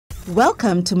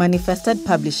Welcome to Manifested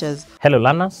Publishers. Hello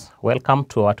learners, welcome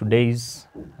to our today's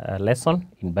lesson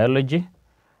in biology.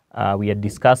 We are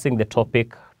discussing the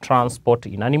topic transport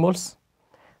in animals,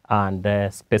 and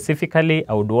specifically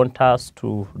I would want us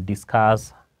to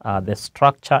discuss the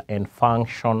structure and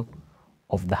function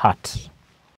of the heart.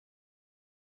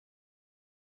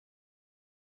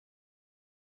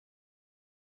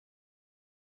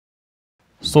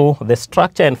 So the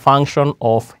structure and function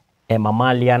of a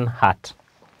mammalian heart.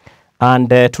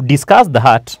 And to discuss the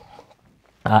heart,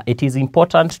 it is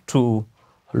important to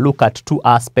look at two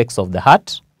aspects of the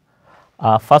heart.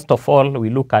 First of all,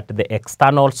 we look at the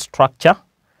external structure,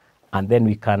 and then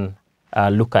we can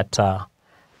look at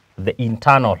the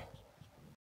internal.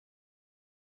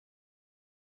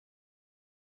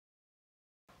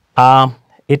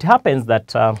 It happens that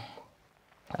the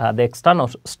external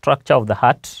structure of the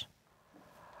heart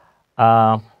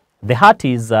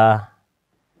is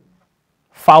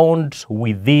found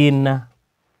within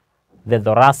the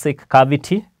thoracic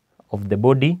cavity of the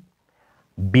body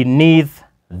beneath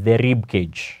the rib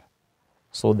cage.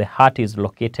 So the heart is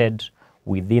located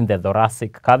within the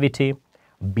thoracic cavity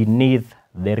beneath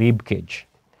the rib cage.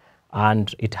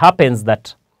 And it happens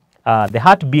that the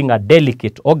heart, being a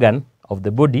delicate organ of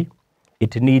the body,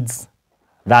 it needs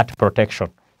that protection.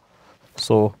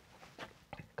 So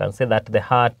you can say that the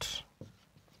heart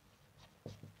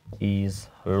is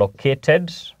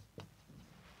located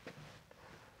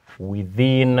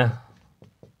within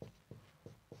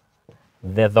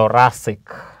the thoracic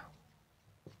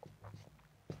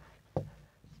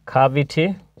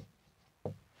cavity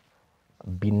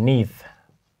beneath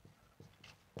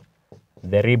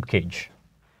the rib cage,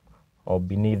 or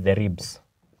beneath the ribs.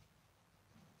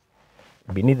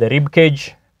 Beneath the rib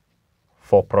cage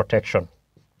for protection.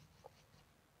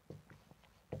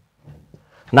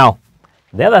 Now,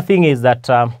 the other thing is that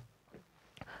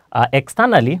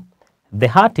externally, the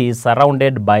heart is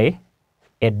surrounded by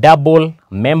a double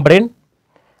membrane,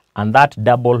 and that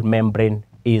double membrane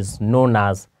is known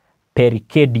as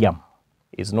pericardium.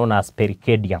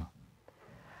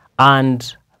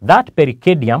 And that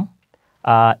pericardium,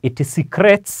 it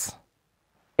secretes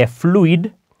a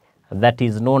fluid that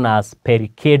is known as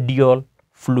pericardial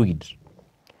fluid.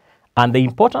 And the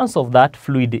importance of that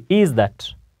fluid is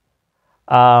that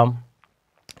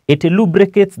it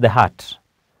lubricates the heart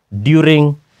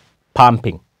during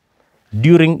pumping,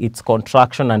 during its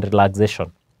contraction and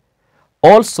relaxation.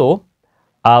 Also,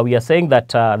 we are saying that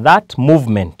that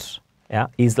movement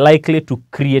is likely to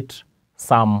create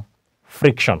some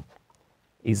friction.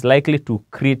 And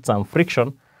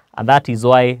that is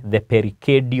why the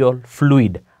pericardial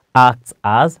fluid acts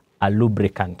as a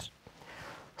lubricant.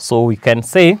 So we can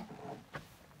say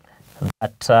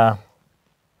that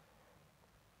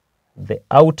the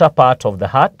outer part of the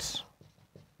heart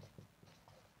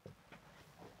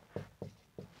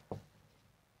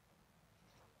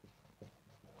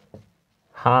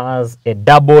has a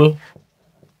double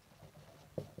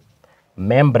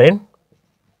membrane,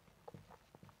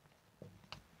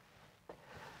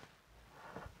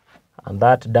 and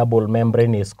that double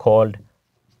membrane is called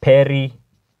pericardium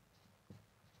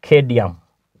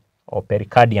or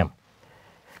pericardium.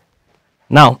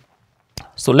 Now,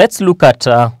 so let's look at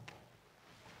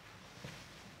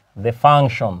the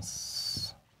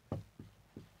functions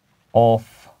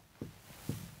of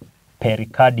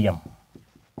pericardium,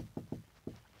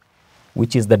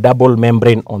 which is the double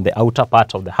membrane on the outer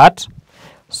part of the heart.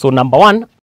 So number one,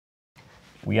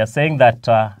 we are saying that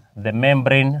the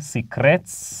membrane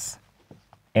secretes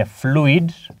a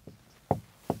fluid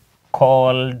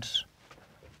called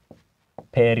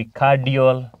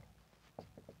pericardial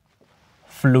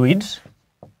fluid.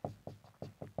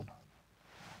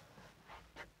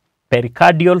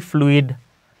 Pericardial fluid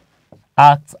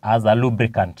acts as a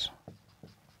lubricant.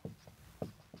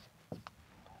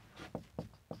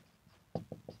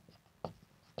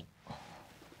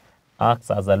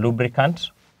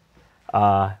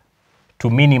 To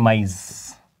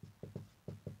minimize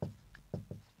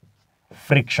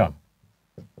friction.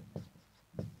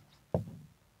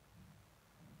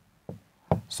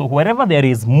 So wherever there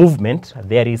is movement,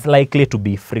 there is likely to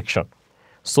be friction.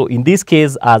 So in this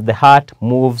case, as the heart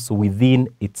moves within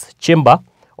its chamber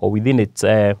or within its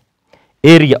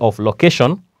area of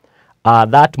location,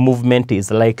 that movement is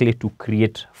likely to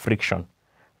create friction.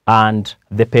 And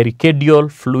the pericardial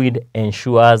fluid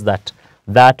ensures that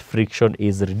that friction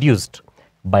is reduced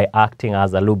by acting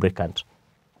as a lubricant.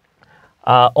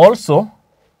 Also,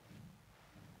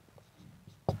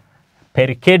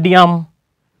 pericardium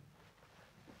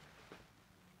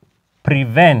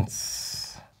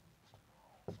prevents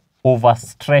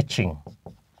overstretching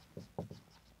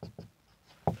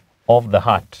of the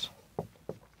heart.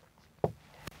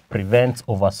 Prevents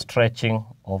overstretching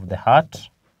of the heart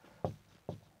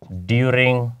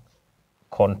during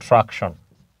contraction.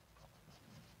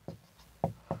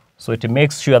 So it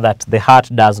makes sure that the heart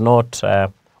does not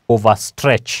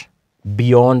overstretch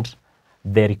beyond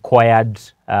the required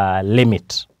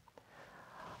limit.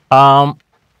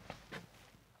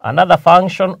 Another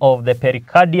function of the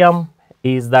pericardium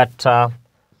is that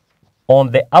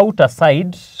on the outer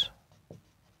side,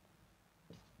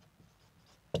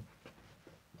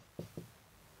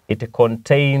 it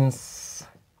contains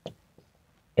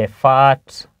a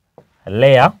fat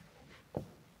layer,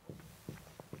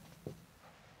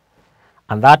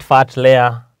 and that fat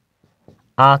layer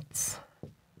acts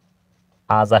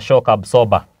as a shock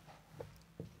absorber.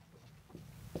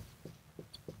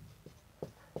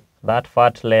 That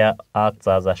fat layer acts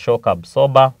as a shock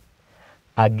absorber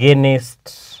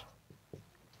against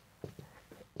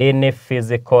any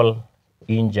physical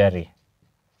injury.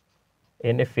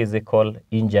 Any physical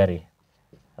injury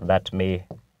that may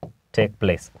take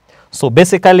place. So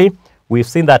basically, we've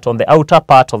seen that on the outer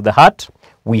part of the heart,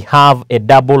 we have a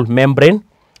double membrane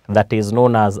that is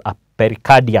known as a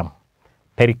pericardium.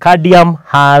 Pericardium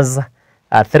has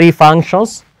three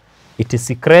functions. It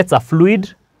secretes a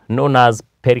fluid known as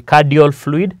pericardial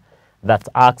fluid that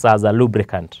acts as a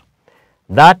lubricant.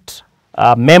 That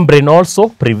membrane also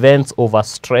prevents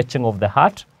overstretching of the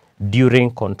heart during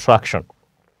contraction.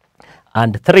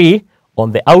 And three,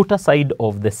 on the outer side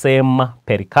of the same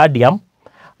pericardium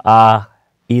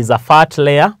is a fat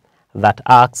layer that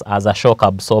acts as a shock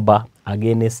absorber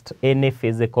against any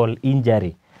physical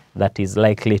injury that is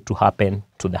likely to happen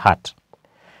to the heart.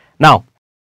 Now,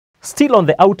 still on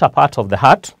the outer part of the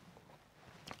heart,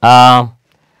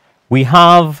 we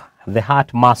have the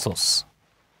heart muscles.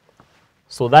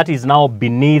 So that is now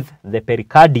beneath the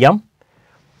pericardium.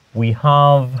 We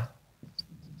have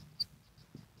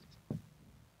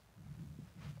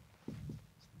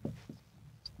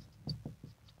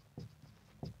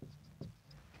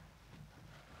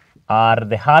are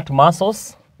the heart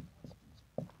muscles,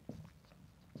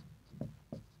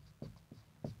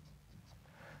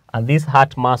 and these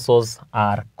heart muscles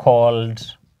are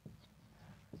called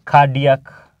cardiac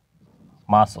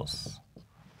muscles.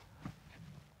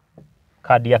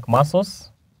 Cardiac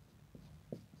muscles.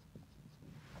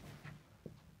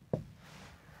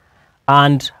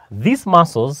 And these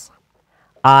muscles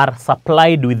are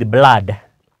supplied with blood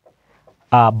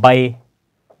by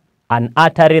an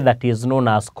artery that is known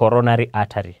as coronary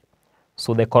artery.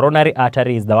 So the coronary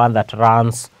artery is the one that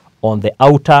runs on the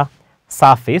outer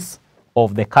surface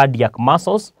of the cardiac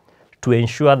muscles to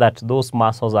ensure that those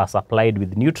muscles are supplied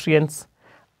with nutrients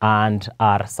and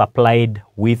are supplied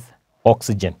with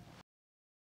oxygen.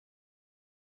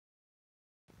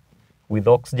 With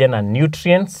oxygen and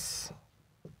nutrients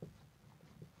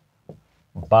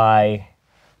by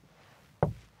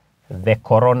the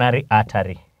coronary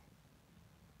artery.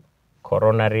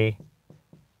 Coronary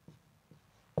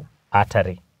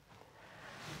artery.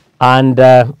 And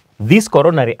this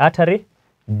coronary artery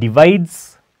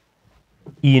divides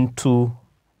into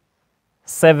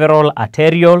several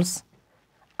arterioles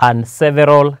and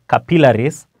several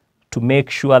capillaries to make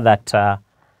sure that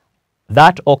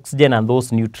that oxygen and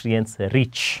those nutrients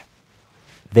reach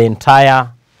the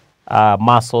entire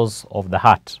muscles of the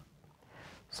heart.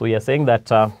 So you're saying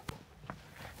that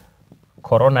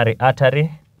coronary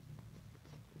artery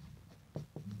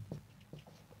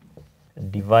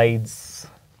divides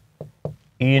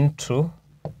into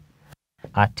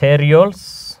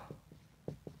arterioles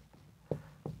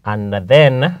and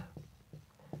then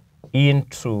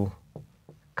into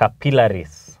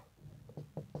capillaries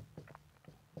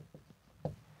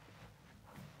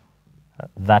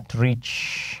that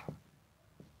reach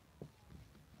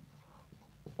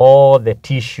all the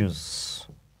tissues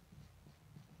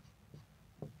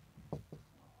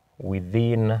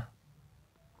within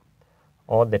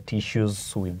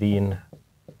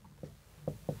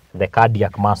the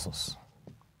cardiac muscles.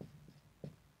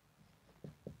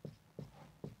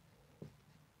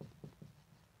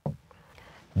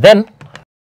 Then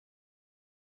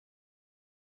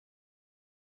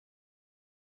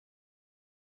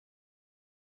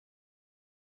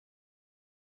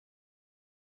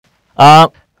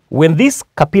when these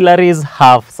capillaries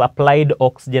have supplied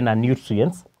oxygen and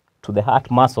nutrients to the heart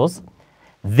muscles,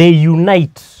 they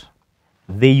unite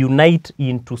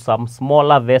into some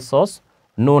smaller vessels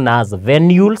known as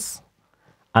venules,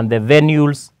 and the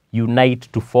venules unite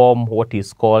to form what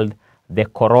is called the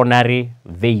coronary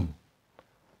vein.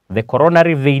 The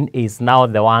coronary vein is now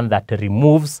the one that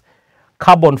removes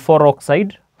carbon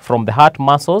dioxide from the heart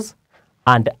muscles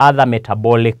and other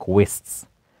metabolic wastes.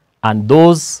 And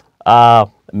those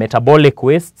metabolic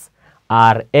wastes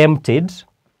are emptied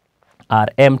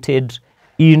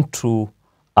into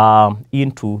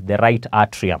the right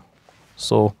atrium.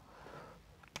 So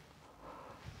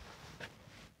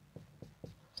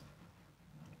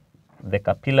the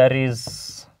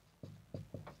capillaries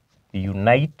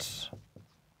unite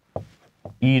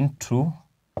into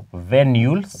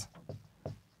venules.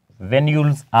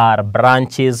 Venules are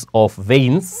branches of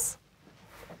veins,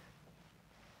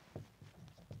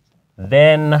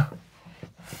 then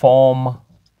form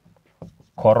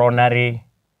coronary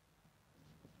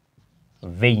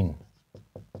vein.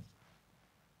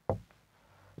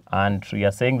 And we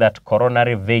are saying that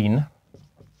coronary vein,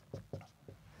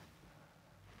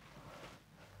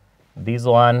 this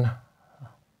one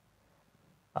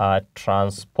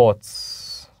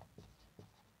transports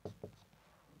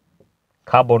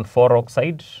carbon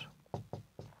dioxide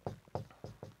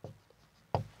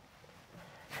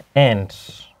and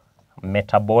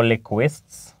metabolic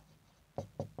wastes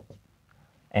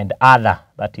and other,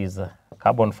 that is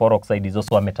carbon dioxide is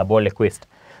also a metabolic waste.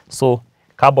 So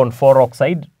carbon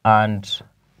dioxide and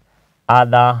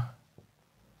other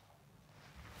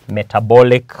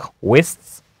metabolic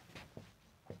wastes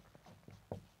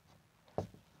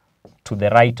to the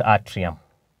right atrium.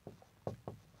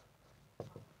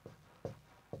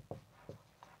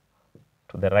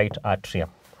 To the right atrium.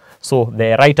 So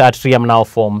the right atrium now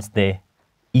forms the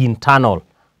internal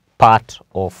part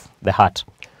of the heart.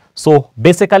 So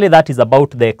basically that is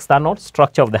about the external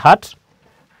structure of the heart.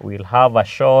 We'll have a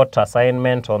short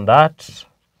assignment on that.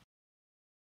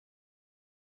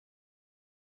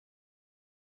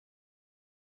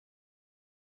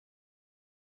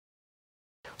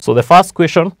 So the first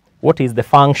question, what is the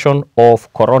function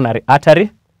of coronary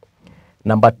artery?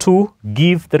 Number 2,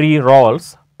 give 3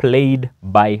 roles played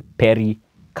by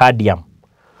pericardium.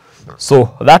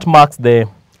 So that marks the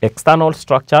external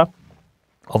structure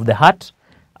of the heart,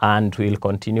 and we'll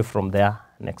continue from there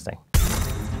next time.